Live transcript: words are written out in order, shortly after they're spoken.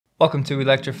Welcome to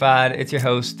Electrified. It's your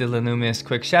host, Dylan Loomis.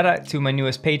 Quick shout out to my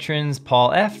newest patrons,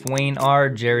 Paul F, Wayne R,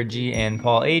 Jared G, and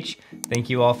Paul H.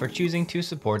 Thank you all for choosing to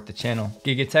support the channel.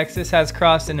 Giga Texas has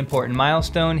crossed an important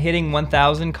milestone, hitting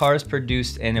 1,000 cars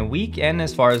produced in a week, and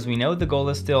as far as we know, the goal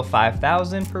is still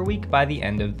 5,000 per week by the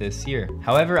end of this year.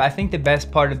 However, I think the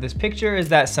best part of this picture is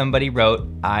that somebody wrote,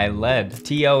 "I led."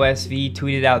 TOSV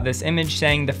tweeted out this image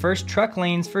saying the first truck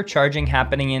lanes for charging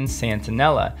happening in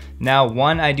Santanella. Now,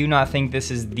 one, I do not think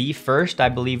this is the first. I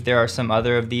believe there are some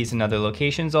other of these in other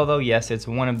locations, although yes, it's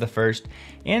one of the first.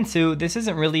 And two, this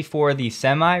isn't really for the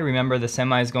Semi. Remember, the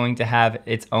Semi is going to have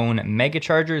its own mega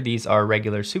charger. These are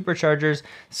regular superchargers.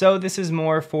 So this is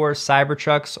more for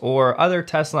Cybertrucks or other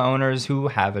Tesla owners who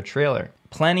have a trailer.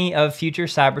 Plenty of future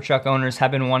Cybertruck owners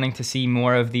have been wanting to see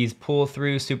more of these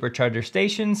pull-through supercharger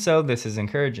stations, so this is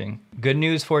encouraging. Good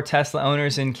news for Tesla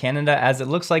owners in Canada, as it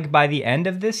looks like by the end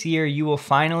of this year, you will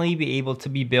finally be able to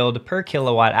be billed per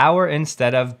kilowatt hour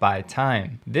instead of by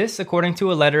time. This, according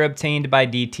to a letter obtained by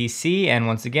DTC, and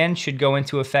once again, should go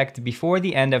into effect before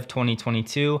the end of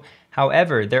 2022.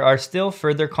 However, there are still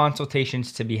further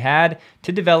consultations to be had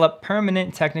to develop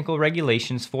permanent technical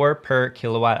regulations for per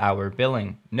kilowatt hour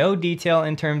billing. No detail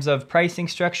in terms of pricing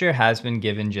structure has been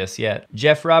given just yet.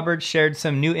 Jeff Roberts shared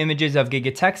some new images of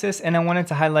Giga Texas, and I wanted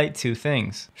to highlight two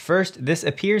things. First, this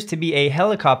appears to be a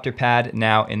helicopter pad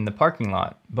now in the parking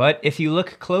lot. But if you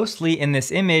look closely in this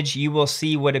image, you will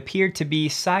see what appeared to be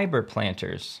cyber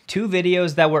planters. Two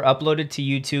videos that were uploaded to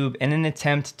YouTube in an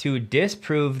attempt to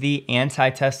disprove the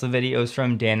anti-Tesla videos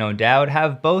from Dan O'Dowd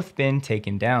have both been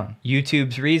taken down.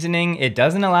 YouTube's reasoning: it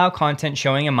doesn't allow content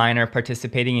showing a miner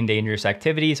participating in dangerous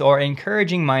activities or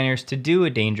encouraging miners to do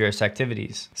dangerous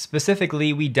activities.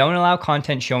 Specifically, we don't allow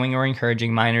content showing or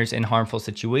encouraging miners in harmful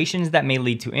situations that may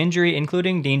lead to injury,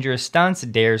 including dangerous stunts,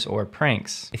 dares, or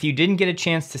pranks. If you didn't get a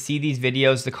chance to see these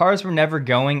videos, the cars were never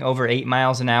going over 8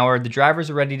 miles an hour, the drivers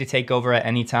were ready to take over at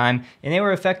any time, and they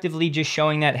were effectively just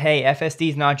showing that, hey, FSD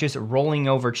is not just rolling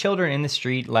over children in the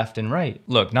street left and right.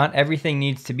 Look, not everything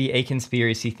needs to be a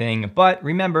conspiracy thing, but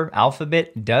remember,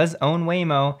 Alphabet does own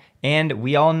Waymo, and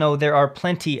we all know there are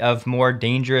plenty of more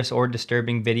dangerous or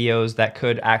disturbing videos that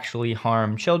could actually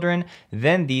harm children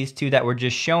than these two that were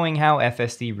just showing how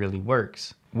FSD really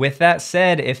works. With that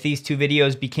said, if these two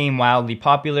videos became wildly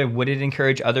popular, would it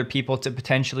encourage other people to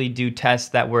potentially do tests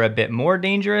that were a bit more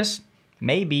dangerous?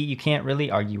 Maybe. You can't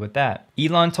really argue with that.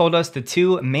 Elon told us the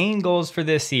two main goals for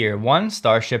this year: one,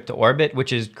 Starship to orbit,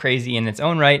 which is crazy in its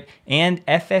own right, and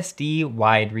FSD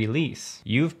wide release.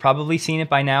 You've probably seen it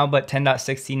by now, but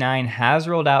 10.69 has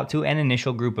rolled out to an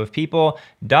initial group of people.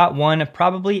 .1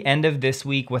 probably end of this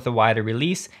week with a wider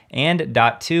release, and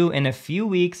 .2 in a few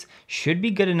weeks should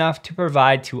be good enough to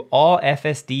provide to all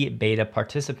FSD beta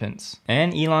participants.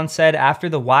 And Elon said after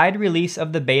the wide release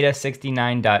of the beta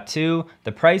 69.2,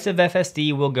 the price of FSD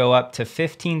will go up to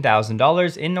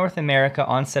 $15,000 in North America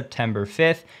on September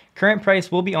 5th. Current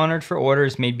price will be honored for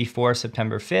orders made before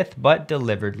September 5th, but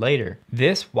delivered later.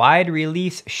 This wide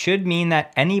release should mean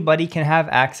that anybody can have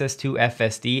access to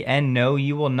FSD, and no,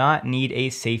 you will not need a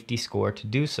safety score to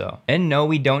do so. And no,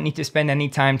 we don't need to spend any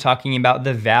time talking about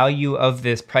the value of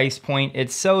this price point.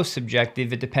 It's so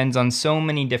subjective. It depends on so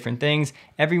many different things.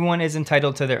 Everyone is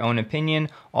entitled to their own opinion.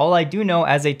 All I do know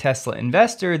as a Tesla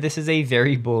investor, this is a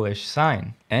very bullish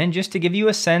sign. And just to give you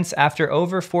a sense, after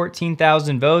over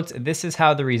 14,000 votes, this is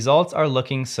how the results are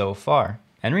looking so far.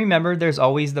 And remember, there's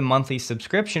always the monthly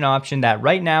subscription option that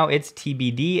right now it's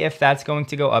TBD if that's going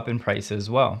to go up in price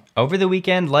as well. Over the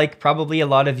weekend, like probably a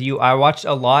lot of you, I watched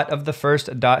a lot of the first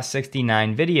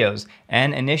 .69 videos,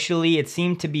 and initially it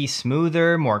seemed to be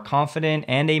smoother, more confident,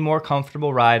 and a more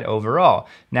comfortable ride overall.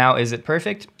 Now, is it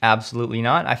perfect? Absolutely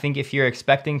not. I think if you're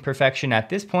expecting perfection at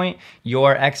this point,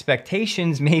 your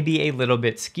expectations may be a little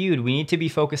bit skewed. We need to be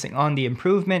focusing on the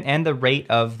improvement and the rate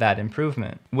of that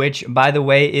improvement, which, by the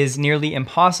way, is nearly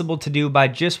impossible to do by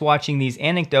just watching these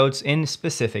anecdotes in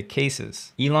specific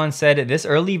cases. Elon said this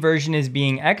early version is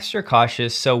being extra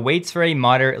cautious, so waits for a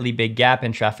moderately big gap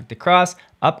in traffic to cross.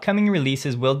 Upcoming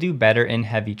releases will do better in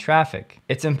heavy traffic.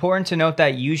 It's important to note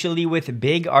that usually with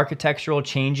big architectural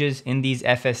changes in these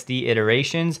FSD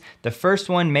iterations, the first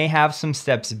one may have some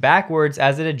steps backwards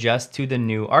as it adjusts to the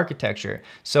new architecture.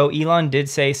 So Elon did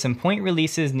say some point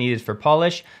releases needed for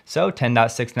polish, so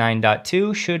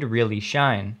 10.69.2 should really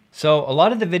shine. So a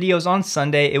lot of the videos on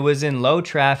Sunday, it was in low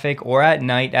traffic or at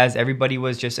night as everybody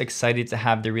was just excited to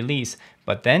have the release.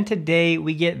 But then today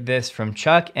we get this from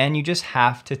Chuck, and you just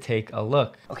have to take a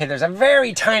look. Okay, there's a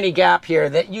very tiny gap here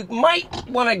that you might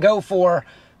want to go for,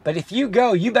 but if you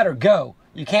go, you better go.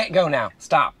 You can't go now.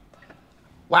 Stop.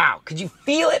 Wow, could you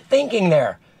feel it thinking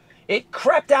there? it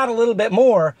crept out a little bit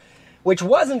more, which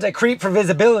wasn't a creep for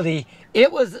visibility.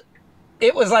 It was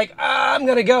like, I'm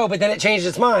gonna go, but then it changed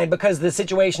its mind because the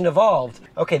situation evolved.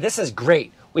 Okay, this is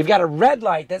great. We've got a red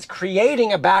light that's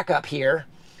creating a backup here.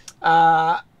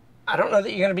 I don't know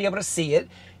that you're gonna be able to see it.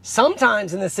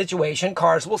 Sometimes in this situation,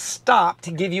 cars will stop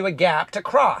to give you a gap to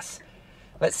cross.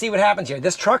 Let's see what happens here.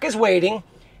 This truck is waiting.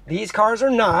 These cars are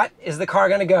not. Is the car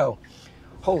gonna go?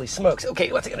 Holy smokes.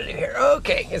 Okay, what's it gonna do here?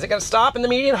 Okay, is it gonna stop in the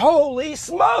median? Holy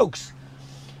smokes.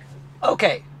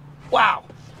 Okay, wow.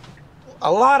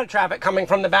 A lot of traffic coming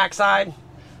from the backside.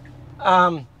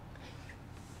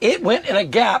 It went in a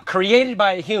gap created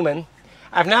by a human.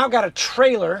 I've now got a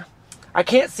trailer. I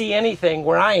can't see anything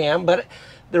where I am, but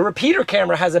the repeater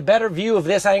camera has a better view of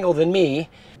this angle than me.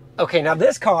 Okay, now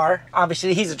this car,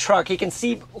 obviously he's a truck. He can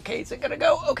see, okay, is it gonna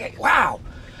go? Okay, wow.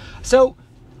 So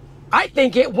I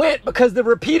think it went because the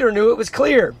repeater knew it was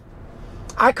clear.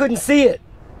 I couldn't see it.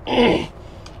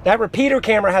 That repeater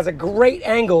camera has a great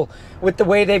angle with the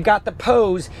way they've got the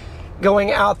pose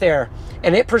going out there.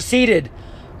 And it proceeded.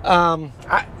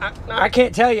 I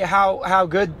can't tell you how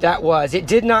good that was. It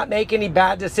did not make any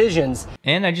bad decisions.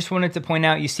 And I just wanted to point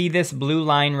out, you see this blue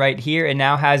line right here. It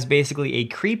now has basically a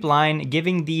creep line,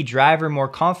 giving the driver more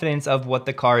confidence of what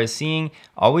the car is seeing.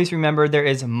 Always remember, there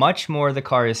is much more the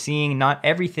car is seeing. Not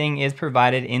everything is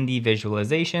provided in the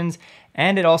visualizations.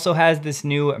 And it also has this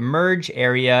new merge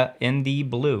area in the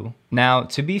blue. Now,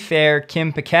 to be fair,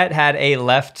 Kim Paquette had a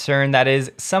left turn that is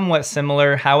somewhat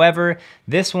similar. However,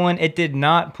 this one, it did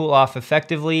not pull off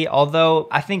effectively, although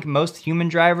I think most human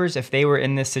drivers, if they were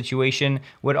in this situation,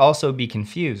 would also be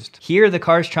confused. Here, the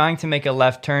car's trying to make a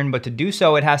left turn, but to do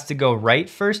so, it has to go right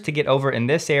first to get over in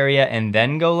this area and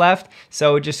then go left,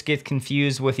 so it just gets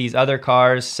confused with these other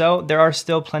cars. So there are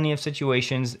still plenty of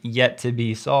situations yet to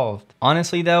be solved.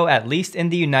 Honestly though, at least in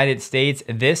the United States,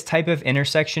 this type of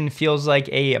intersection feels like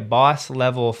a boss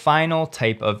level final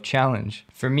type of challenge.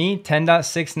 For me,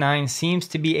 10.69 seems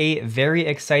to be a very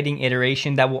exciting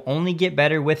iteration that will only get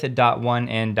better with a .1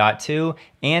 and .2,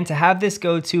 and to have this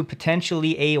go to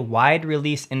potentially a wide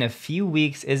release in a few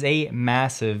weeks is a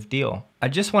massive deal. I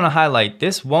just want to highlight,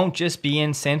 this won't just be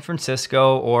in San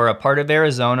Francisco or a part of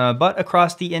Arizona, but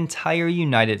across the entire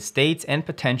United States and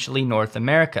potentially North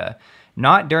America.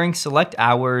 Not during select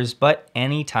hours, but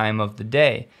any time of the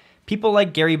day. People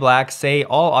like Gary Black say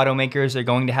all automakers are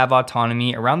going to have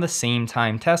autonomy around the same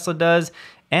time Tesla does,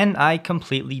 and I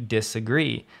completely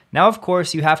disagree. Now, of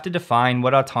course, you have to define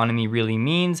what autonomy really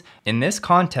means. In this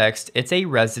context, it's a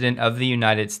resident of the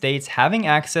United States having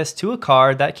access to a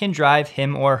car that can drive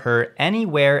him or her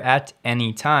anywhere at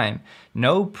any time.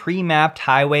 No pre-mapped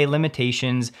highway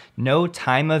limitations, no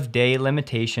time of day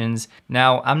limitations.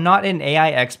 Now, I'm not an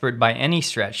AI expert by any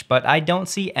stretch, but I don't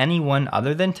see anyone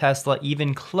other than Tesla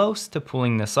even close to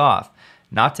pulling this off.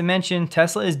 Not to mention,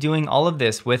 Tesla is doing all of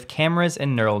this with cameras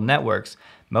and neural networks.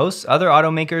 Most other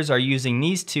automakers are using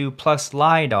these two plus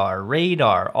LiDAR,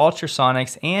 radar,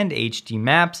 ultrasonics, and HD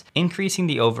maps, increasing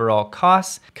the overall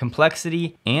costs,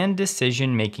 complexity, and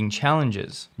decision-making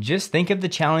challenges. Just think of the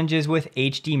challenges with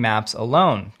HD maps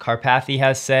alone. Carpathy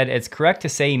has said it's correct to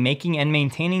say making and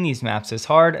maintaining these maps is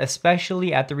hard,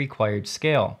 especially at the required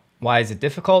scale. Why is it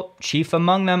difficult? Chief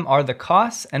among them are the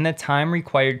costs and the time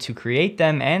required to create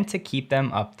them and to keep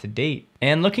them up to date.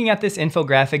 And looking at this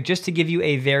infographic, just to give you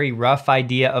a very rough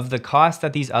idea of the cost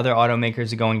that these other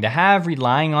automakers are going to have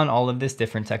relying on all of this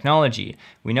different technology.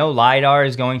 We know LiDAR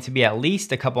is going to be at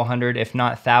least a couple hundred, if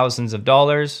not thousands of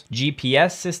dollars.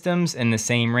 GPS systems in the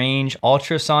same range,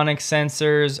 ultrasonic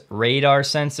sensors, radar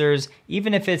sensors,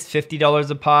 even if it's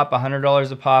 $50 a pop,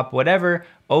 $100 a pop, whatever,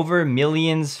 over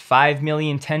millions, 5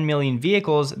 million, 10 million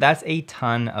vehicles, that's a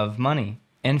ton of money.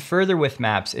 And further with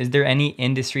maps, is there any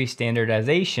industry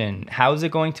standardization? How is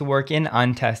it going to work in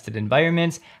untested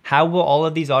environments? How will all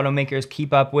of these automakers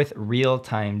keep up with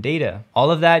real-time data?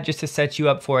 All of that just to set you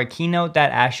up for a keynote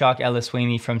that Ashok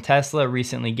Elliswamy from Tesla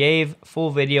recently gave. Full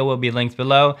video will be linked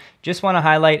below. Just want to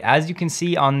highlight, as you can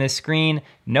see on this screen,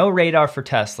 no radar for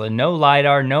Tesla, no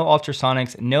LiDAR, no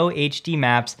ultrasonics, no HD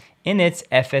maps in its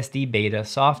FSD beta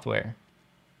software.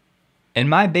 And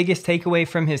my biggest takeaway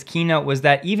from his keynote was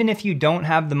that even if you don't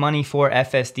have the money for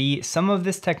FSD, some of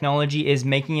this technology is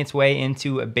making its way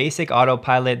into a basic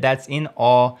autopilot that's in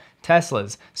all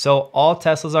Teslas. So all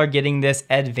Teslas are getting this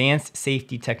advanced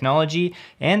safety technology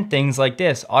and things like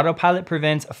this. Autopilot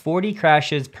prevents 40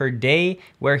 crashes per day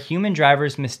where human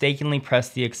drivers mistakenly press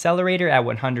the accelerator at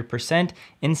 100%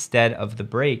 instead of the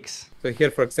brakes. So here,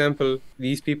 for example,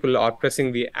 these people are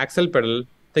pressing the axle pedal,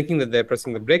 thinking that they're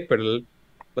pressing the brake pedal,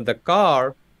 but the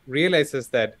car realizes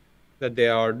that they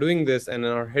are doing this and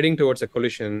are heading towards a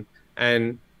collision,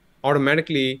 and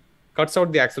automatically cuts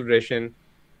out the acceleration,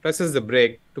 presses the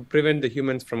brake to prevent the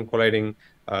humans from colliding.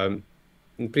 In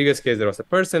the previous case, there was a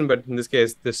person, but in this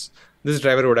case, this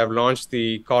driver would have launched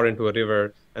the car into a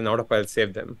river and autopilot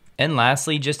saved them. And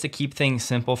lastly, just to keep things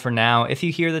simple for now, if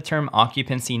you hear the term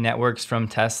occupancy networks from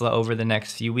Tesla over the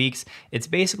next few weeks, it's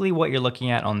basically what you're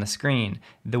looking at on the screen.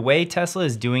 The way Tesla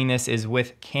is doing this is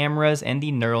with cameras and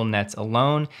the neural nets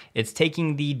alone. It's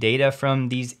taking the data from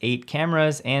these 8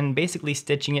 cameras and basically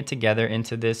stitching it together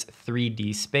into this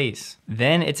 3D space.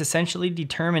 Then it's essentially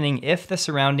determining if the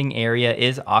surrounding area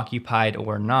is occupied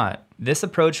or not. This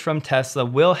approach from Tesla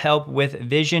will help with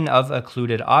vision of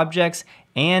occluded objects,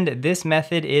 and this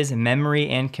method is memory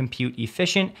and compute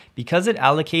efficient because it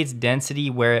allocates density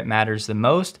where it matters the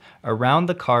most around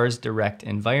the car's direct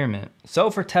environment. So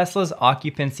for Tesla's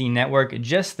occupancy network,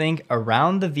 just think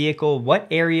around the vehicle what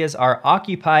areas are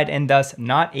occupied and thus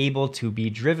not able to be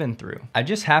driven through. I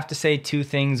just have to say 2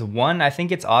 things. One, I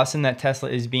think it's awesome that Tesla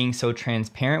is being so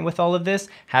transparent with all of this,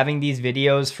 having these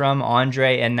videos from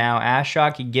Andre and now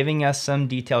Ashok giving us some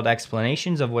detailed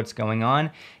explanations of what's going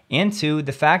on. And 2,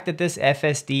 the fact that this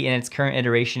FSD in its current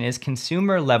iteration is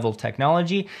consumer level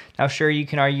technology. Now sure, you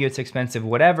can argue it's expensive,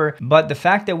 whatever, but the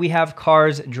fact that we have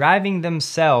cars driving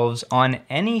themselves on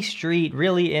any street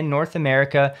really in North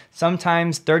America,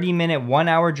 sometimes 30-minute,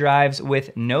 1-hour drives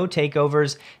with no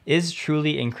takeovers, is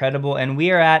truly incredible. And we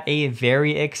are at a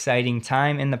very exciting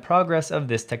time in the progress of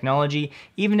this technology.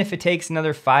 Even if it takes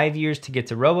another 5 years to get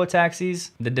to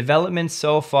robotaxis, the developments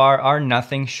so far are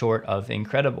nothing short of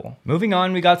incredible. Moving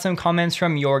on, we got some comments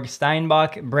from Jörg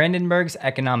Steinbach, Brandenburg's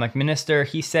economic minister.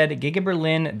 He said Giga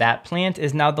Berlin, that plant,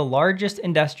 is now the largest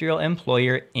industrial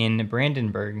employer in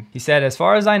Brandenburg. He said, as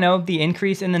far as I know, the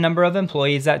increase in the number of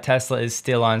employees at Tesla is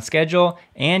still on schedule,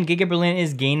 and Giga Berlin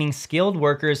is gaining skilled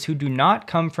workers who do not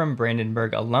come from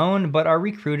Brandenburg alone, but are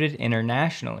recruited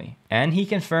internationally. And he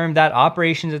confirmed that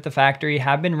operations at the factory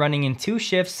have been running in 2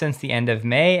 shifts since the end of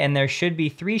May, and there should be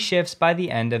 3 shifts by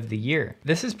the end of the year.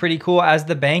 This is pretty cool, as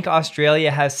the Bank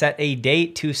Australia has set a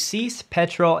date to cease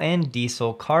petrol and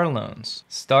diesel car loans,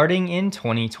 starting in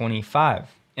 2025.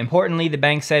 Importantly, the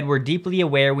bank said, we're deeply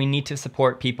aware we need to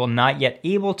support people not yet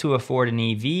able to afford an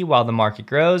EV while the market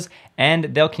grows,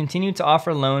 and they'll continue to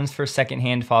offer loans for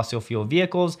secondhand fossil fuel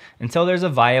vehicles until there's a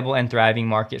viable and thriving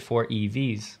market for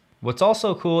EVs. What's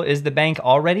also cool is the bank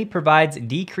already provides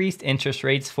decreased interest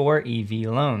rates for EV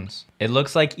loans. It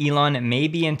looks like Elon may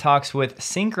be in talks with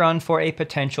Synchron for a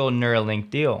potential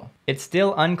Neuralink deal. It's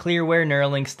still unclear where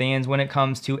Neuralink stands when it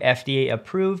comes to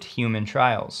FDA-approved human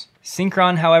trials.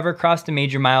 Synchron, however, crossed a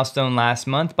major milestone last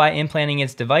month by implanting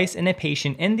its device in a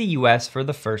patient in the US for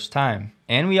the first time.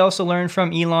 And we also learned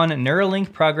from Elon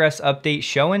Neuralink progress update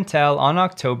show and tell on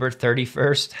October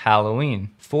 31st, Halloween.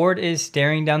 Ford is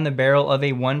staring down the barrel of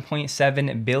a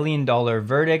 $1.7 billion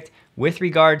verdict with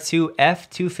regard to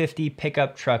F-250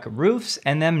 pickup truck roofs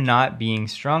and them not being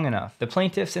strong enough. The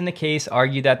plaintiffs in the case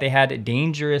argue that they had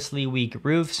dangerously weak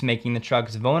roofs, making the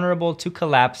trucks vulnerable to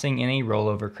collapsing in a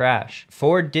rollover crash.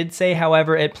 Ford did say,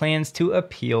 however, it plans to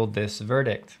appeal this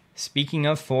verdict. Speaking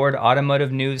of Ford,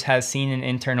 Automotive News has seen an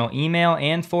internal email,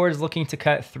 and Ford is looking to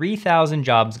cut 3,000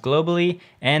 jobs globally,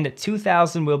 and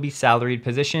 2,000 will be salaried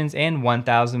positions and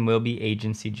 1,000 will be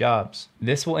agency jobs.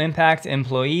 This will impact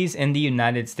employees in the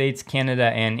United States, Canada,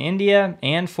 and India,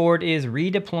 and Ford is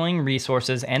redeploying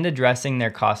resources and addressing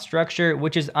their cost structure,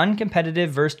 which is uncompetitive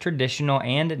versus traditional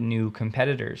and new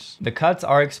competitors. The cuts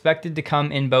are expected to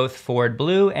come in both Ford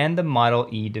Blue and the Model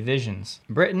E divisions.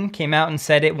 Britain came out and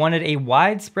said it wanted a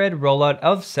widespread rollout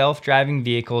of self-driving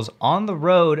vehicles on the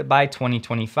road by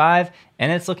 2025,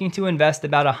 and it's looking to invest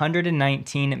about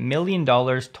 $119 million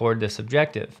toward this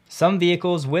objective. Some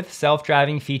vehicles with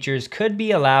self-driving features could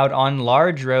be allowed on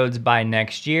large roads by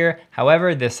next year.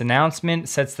 However, this announcement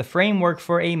sets the framework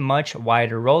for a much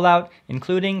wider rollout,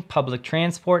 including public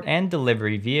transport and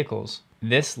delivery vehicles.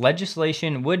 This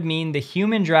legislation would mean the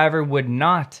human driver would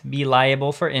not be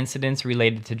liable for incidents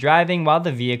related to driving while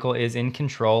the vehicle is in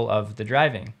control of the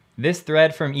driving. This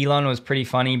thread from Elon was pretty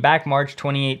funny. Back March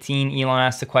 2018, Elon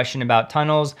asked a question about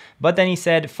tunnels, but then he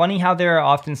said, funny how there are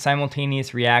often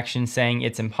simultaneous reactions saying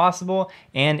it's impossible,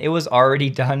 and it was already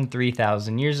done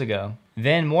 3,000 years ago.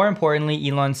 Then, more importantly,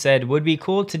 Elon said, would be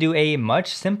cool to do a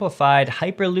much simplified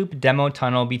Hyperloop demo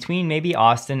tunnel between maybe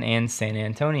Austin and San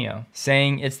Antonio,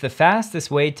 saying it's the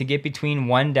fastest way to get between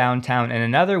one downtown and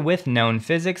another with known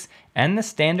physics, and the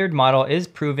standard model is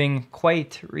proving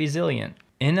quite resilient.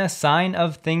 In a sign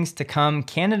of things to come,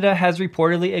 Canada has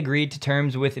reportedly agreed to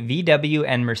terms with VW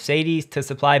and Mercedes to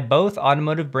supply both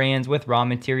automotive brands with raw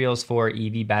materials for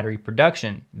EV battery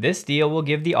production. This deal will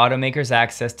give the automakers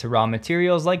access to raw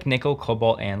materials like nickel,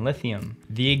 cobalt, and lithium.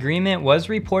 The agreement was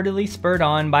reportedly spurred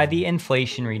on by the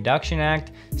Inflation Reduction Act,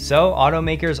 so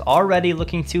automakers already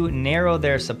looking to narrow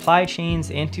their supply chains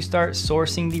and to start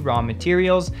sourcing the raw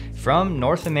materials from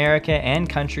North America and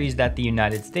countries that the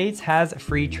United States has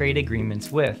free trade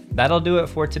agreements with. That'll do it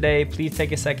for today. Please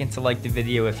take a second to like the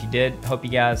video if you did. Hope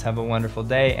you guys have a wonderful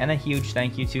day, and a huge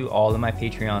thank you to all of my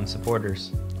Patreon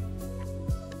supporters.